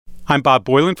I'm Bob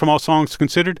Boylan from All Songs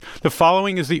Considered. The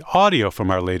following is the audio from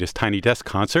our latest Tiny Desk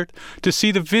concert. To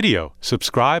see the video,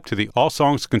 subscribe to the All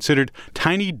Songs Considered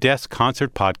Tiny Desk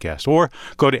Concert podcast or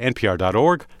go to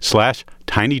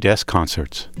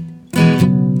npr.org/tinydeskconcerts.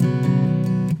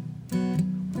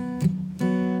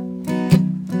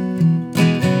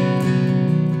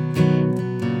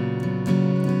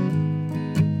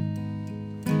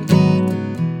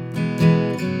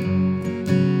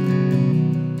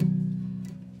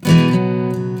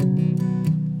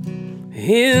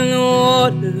 In the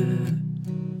water,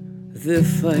 the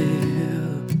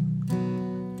fire,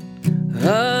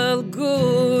 I'll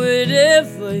go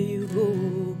wherever you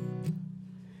go.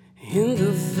 In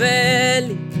the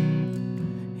valley,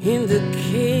 in the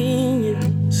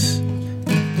canyons,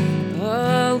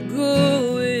 I'll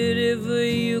go wherever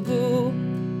you go.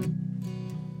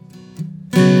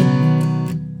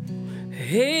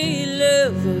 Hey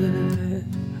lover,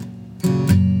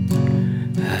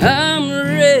 I'm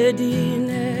ready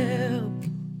now.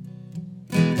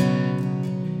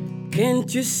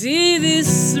 Can't you see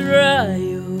this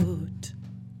riot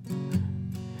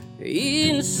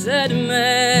inside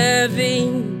my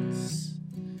veins?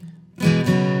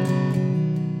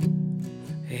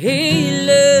 Hey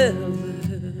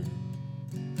lover,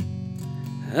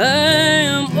 I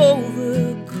am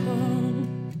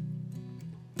overcome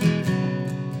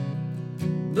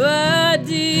by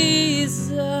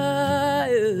desire.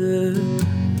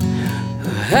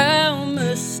 How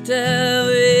must I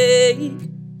wait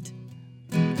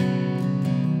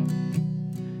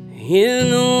in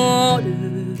the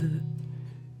water,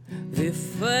 the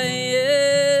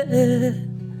fire?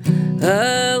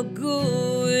 I'll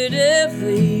go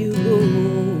wherever you go.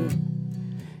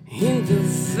 In the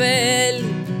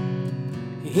valley,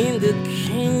 in the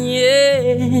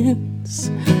canyons,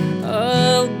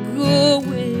 I'll go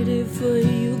wherever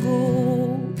you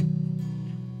go.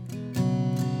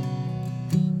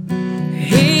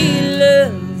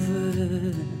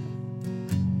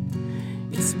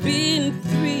 It's been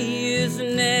 3 years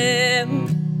now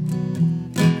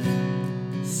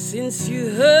since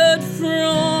you heard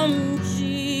from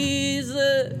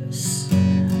Jesus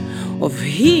of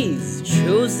his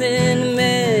chosen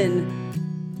man.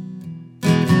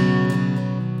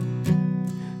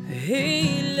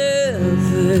 Hey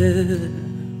lover,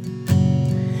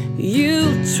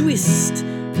 you twist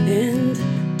and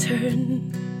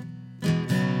turn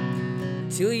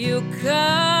till your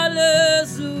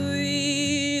colors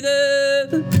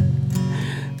wither,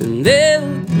 and there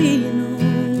will be no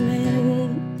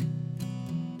man.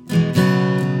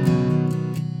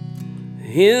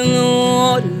 In the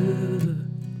water,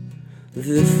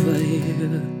 the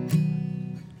fire,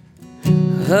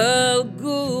 I'll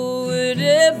go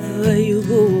wherever you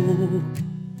go.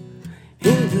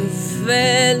 In the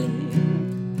valley,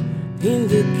 in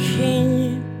the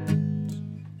canyon,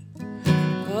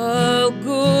 I'll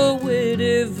go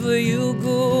wherever you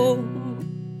go.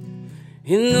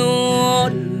 In the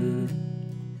water,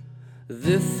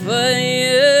 the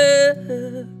fire,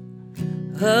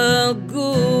 I'll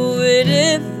go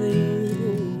wherever you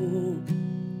go.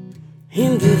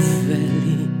 In the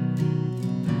valley,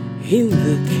 in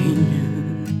the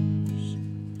canyons,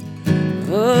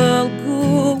 I'll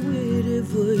go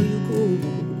wherever you go.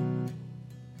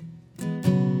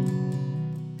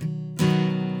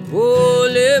 Oh,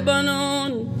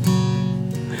 Lebanon,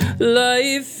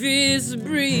 life is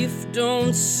brief,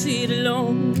 don't sit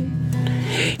alone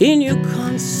in your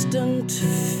constant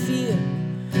fear.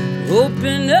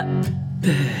 Open up,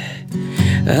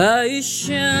 I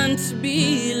shan't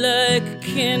be like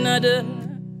Canada.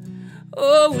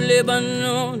 Oh,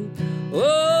 Lebanon,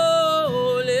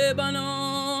 oh,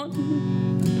 Lebanon,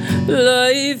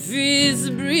 life is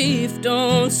brief,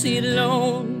 don't sit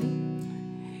alone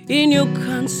in your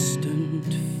constant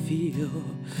fear.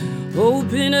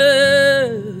 Open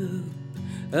up,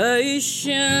 I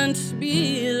shan't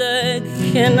be like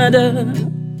Canada.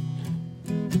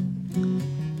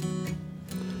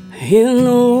 In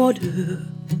the water,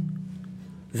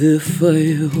 the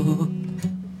fire,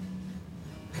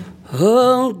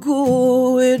 I'll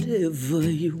go wherever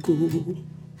you go.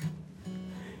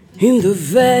 In the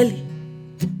valley,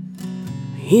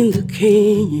 in the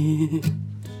canyon,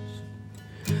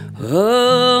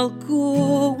 I'll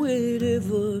go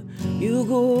wherever you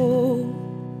go.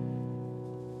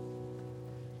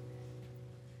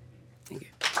 Thank you.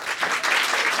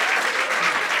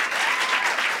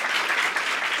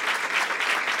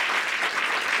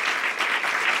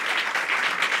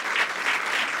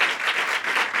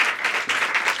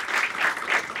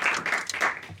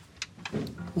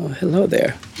 Oh, hello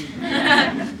there.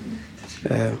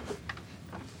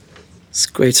 It's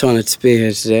a great honor to be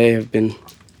here today. I've been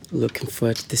looking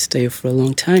forward to this day for a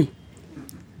long time.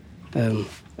 When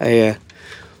I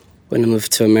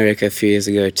moved to America a few years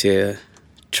ago to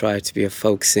try to be a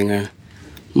folk singer,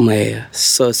 my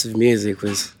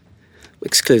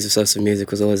exclusive source of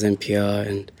music was always NPR,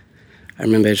 and I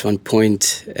remember at one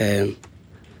point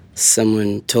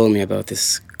someone told me about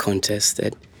this contest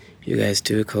that you guys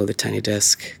do called the Tiny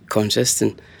Desk Contest,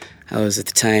 and I was at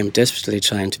the time desperately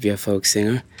trying to be a folk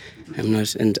singer. I'm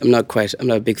not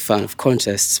a big fan of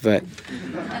contests, but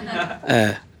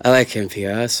I like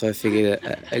NPR, so I figured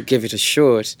I'd give it a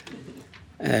shot.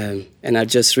 And I'd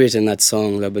just written that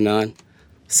song, Lebanon.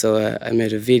 So I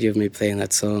made a video of me playing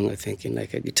that song, I think in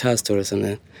like a guitar store or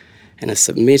something, and I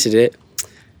submitted it.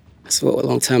 That's a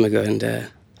long time ago, and I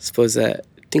suppose that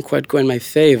didn't quite go in my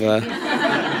favor.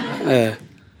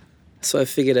 So I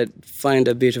figured I'd find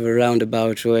a bit of a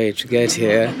roundabout way to get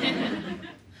here,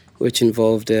 which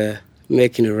involved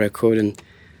making a record and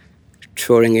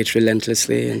touring it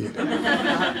relentlessly and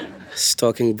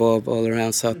stalking Bob all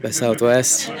around South by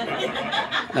Southwest.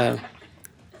 I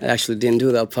actually didn't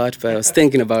do that part, but I was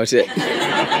thinking about it.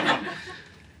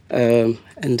 Well,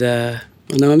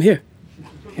 now I'm here.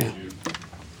 Yeah.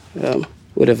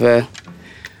 Would have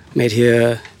made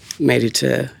it.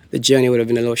 The journey would have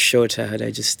been a lot shorter had I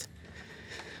just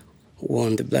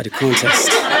won the bloody contest.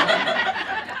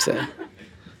 But,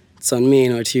 it's on me,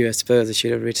 not you. I suppose I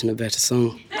should have written a better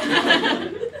song.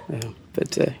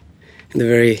 But in the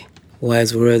very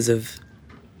wise words of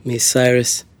Miss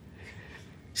Cyrus,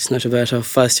 it's not about how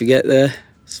fast you get there,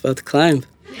 it's about the climb.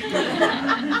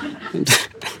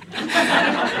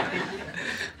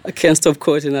 I can't stop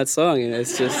quoting that song, you know,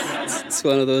 it's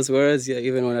one of those words, yeah,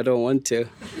 even when I don't want to.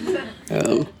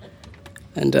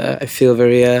 I feel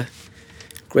very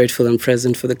grateful and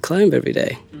present for the climb every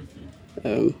day.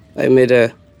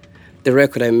 The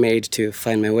record I made to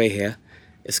find my way here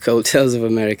is called Tales of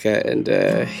America, and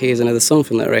here's another song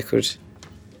from that record.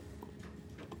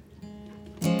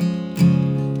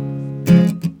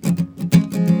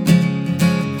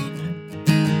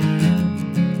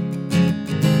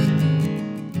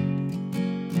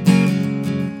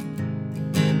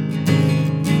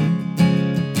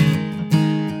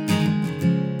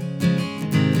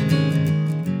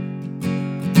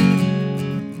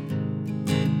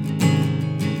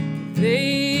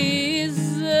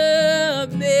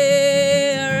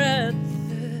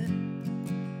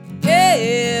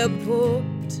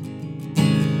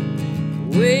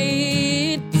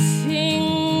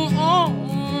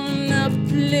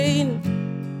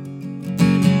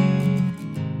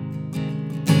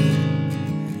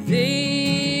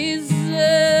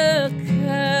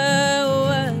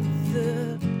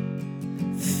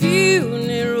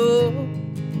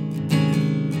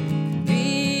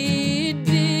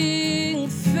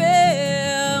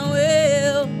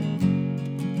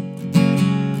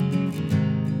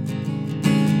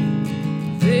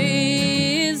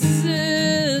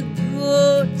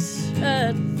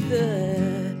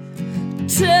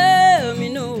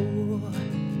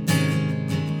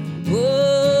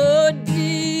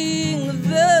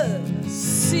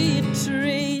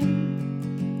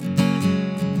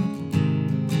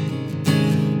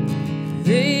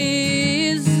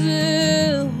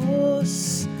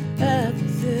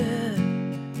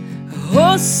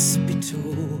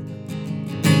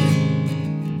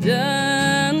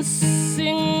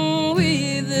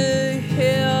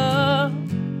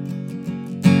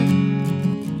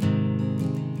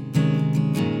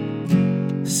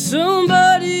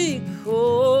 Somebody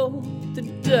called the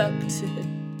doctor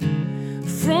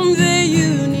from the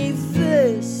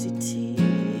university.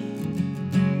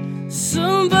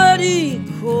 Somebody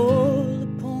called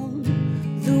upon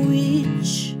the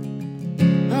witch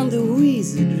and the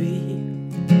wizardry.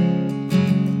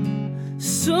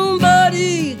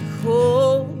 Somebody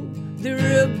called the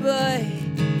rabbi,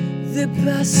 the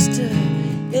pastor,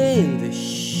 and the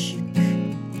sheik.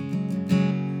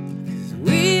 'Cause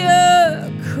we are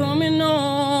coming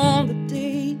on the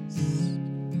days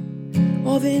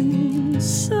of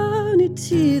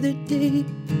insanity, the days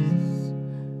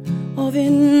of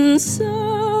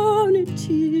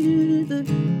insanity, the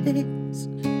days.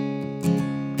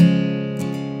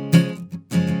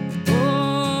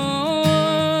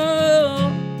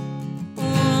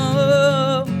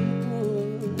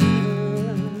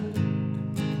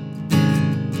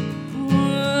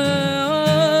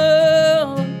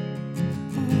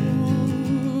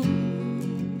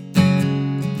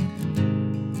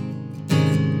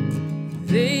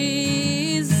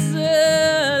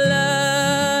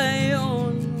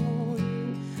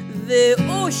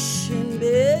 Ocean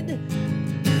bed,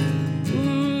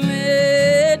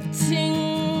 meeting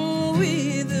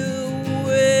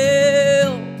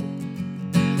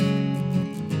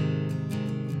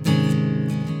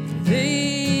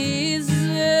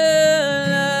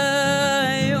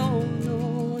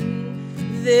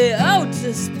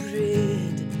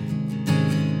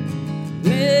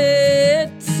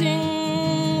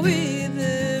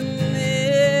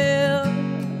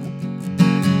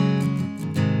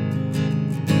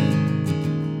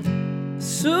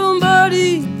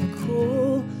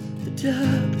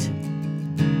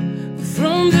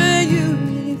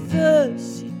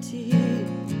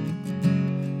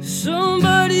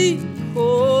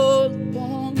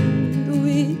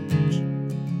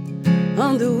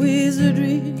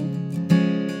wizardry.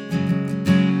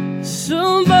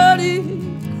 Somebody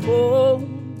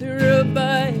called the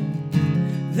rabbi,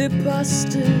 the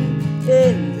pastor,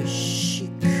 and the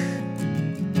sheik.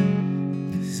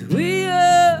 'Cause we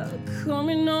are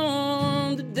coming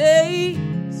on the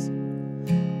days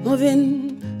of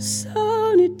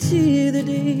insanity, the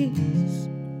days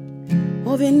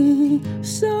of insanity,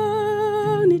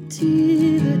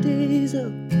 the days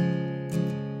of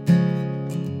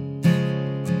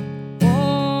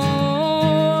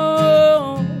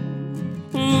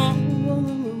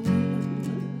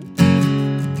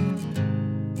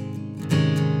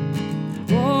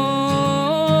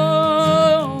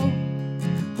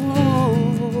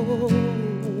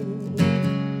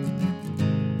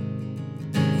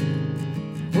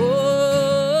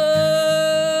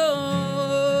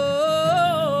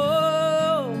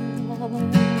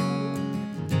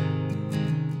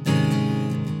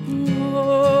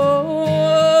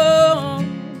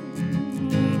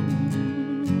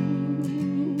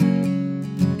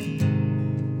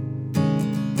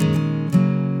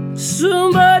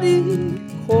somebody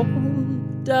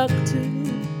called doctor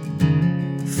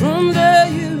from the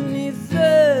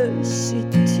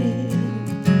university.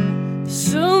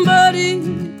 Somebody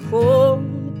called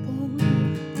upon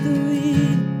the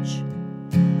witch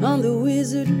and the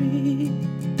wizardry.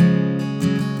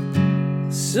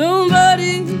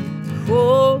 Somebody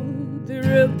called the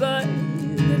rabbi,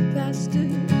 the pastor,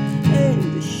 and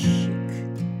the sheik.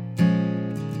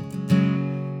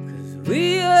 'Cause we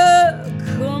are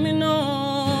coming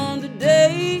on the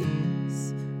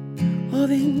days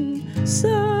of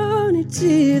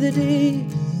insanity, the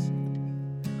days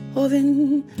of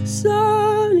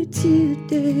insanity, the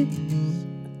days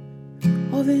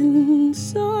of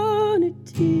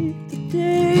insanity, the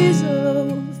days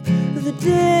of the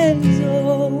days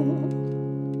of.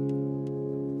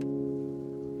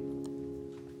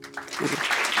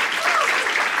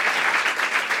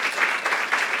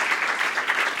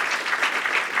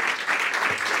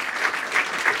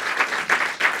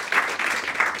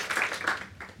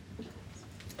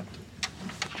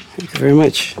 Thank you very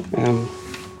much.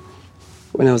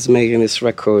 When I was making this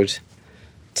record,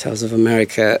 Tales of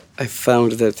America, I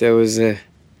found that there was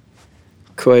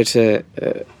quite a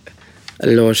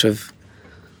lot of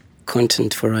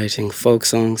content for writing folk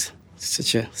songs.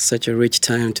 Such a rich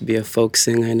time to be a folk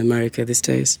singer in America these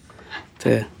days.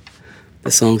 The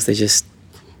songs, they just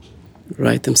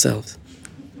write themselves.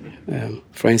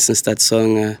 For instance, that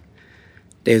song,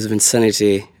 Days of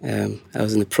Insanity, I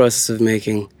was in the process of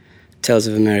making Tales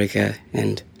of America,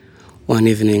 and one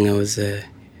evening I was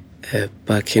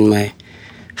back in my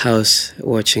house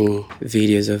watching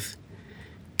videos of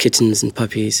kittens and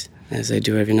puppies, as I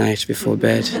do every night before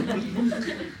bed.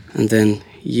 And then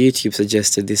YouTube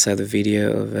suggested this other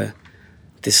video of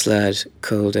this lad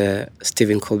called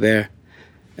Stephen Colbert.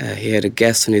 He had a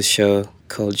guest on his show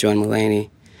called John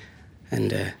Mulaney, and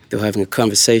they were having a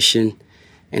conversation,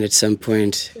 and at some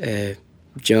point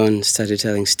John started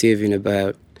telling Stephen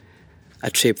about a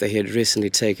trip that he had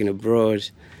recently taken abroad.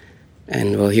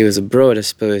 And while he was abroad, I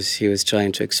suppose, he was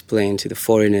trying to explain to the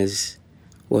foreigners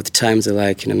what the times are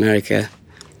like in America.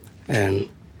 And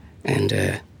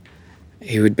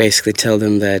he would basically tell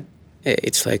them that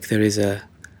it's like there is a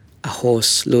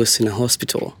horse loose in a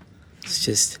hospital. It's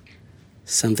just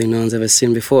something no one's ever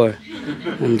seen before.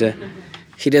 And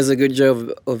he does a good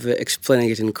job of explaining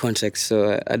it in context,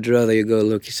 so I'd rather you go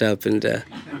look it up and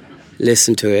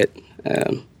listen to it.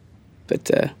 But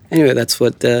anyway, that's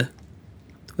where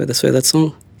that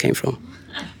song came from.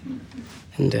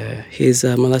 And here's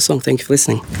my last song. Thank you for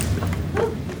listening.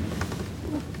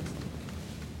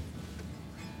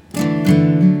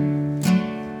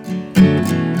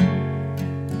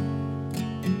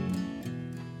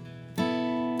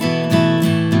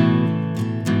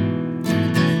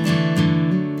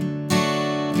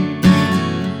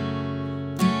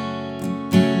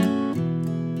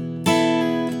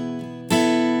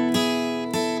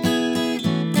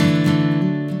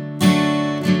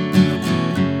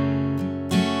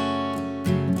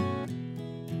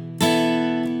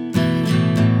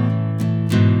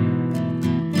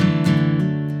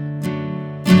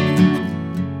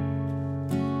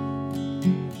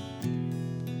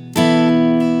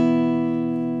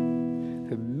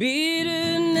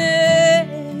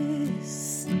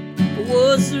 Bitterness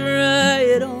was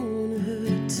right on her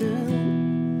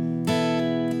tongue,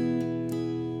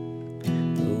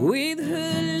 with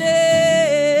her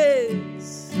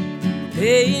legs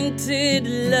painted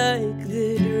like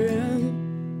the drum.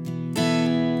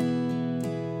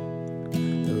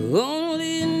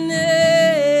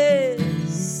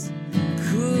 Loneliness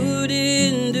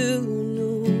couldn't do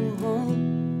no harm.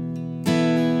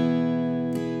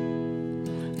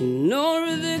 nor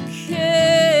the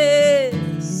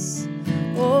kiss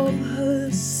of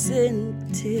her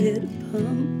scented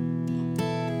palm.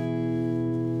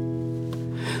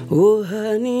 Oh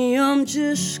honey, I'm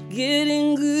just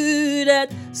getting good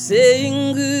at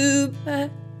saying goodbye.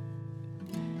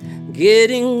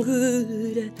 Getting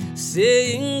good at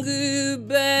saying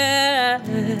goodbye.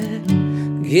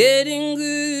 Getting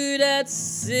good at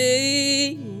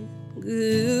saying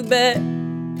goodbye.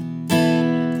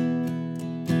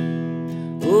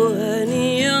 Oh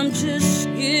honey, I'm just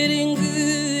getting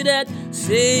good at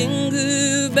saying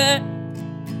goodbye.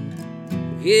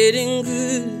 Getting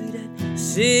good at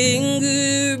saying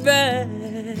goodbye.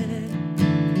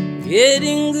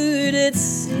 Getting good at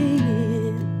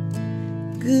saying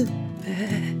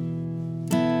goodbye.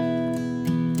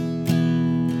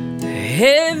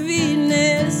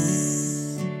 Heaviness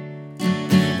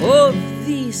of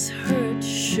these hurt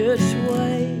shirts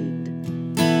wide.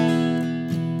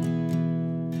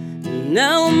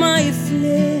 Now my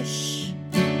flesh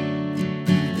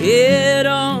it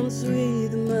arms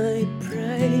with my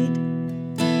pride.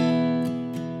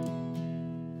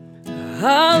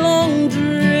 A long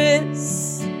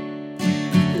dress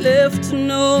left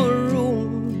no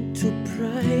room to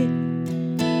pry.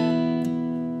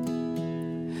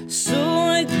 So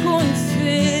I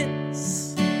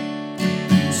confess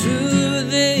to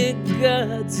the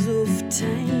gods of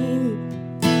time.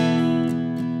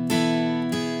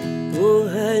 Oh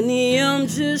honey, I'm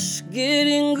just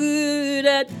getting good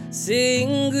at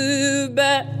saying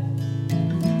goodbye.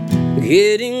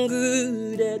 Getting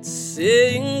good at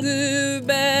saying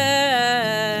goodbye.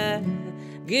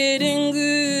 Getting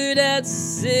good at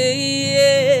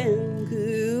saying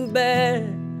goodbye.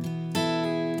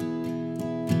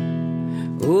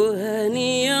 Oh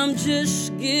honey, I'm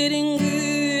just getting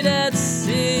good at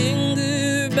saying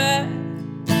goodbye.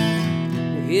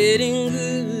 Getting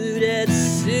good at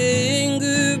saying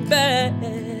goodbye.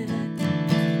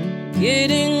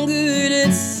 Getting good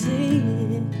at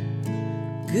saying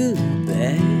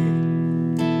goodbye.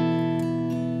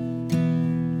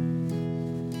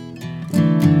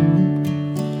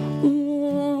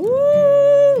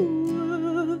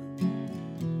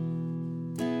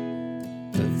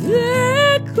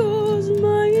 There goes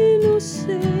my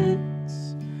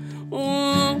innocence.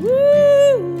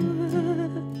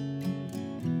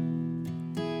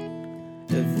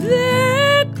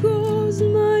 There goes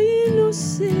my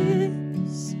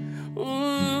innocence.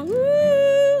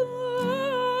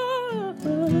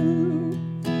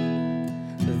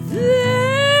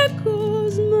 There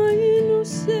goes my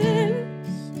innocence.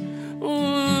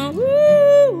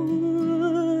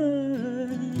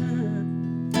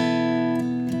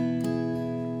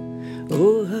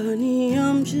 Oh honey,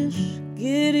 I'm just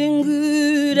getting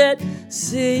good at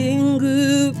saying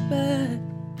goodbye.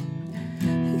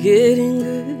 Getting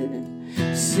good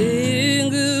at saying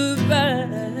goodbye.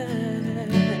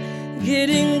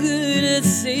 Getting good at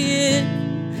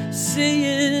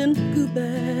saying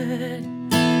goodbye.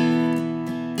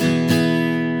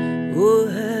 Oh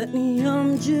honey,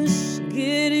 I'm just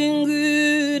getting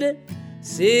good at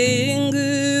saying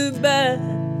goodbye.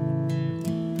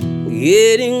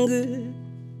 Getting good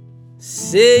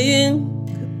saying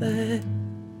goodbye.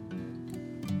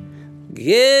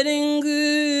 Getting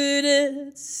good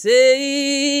at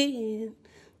saying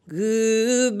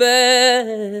goodbye.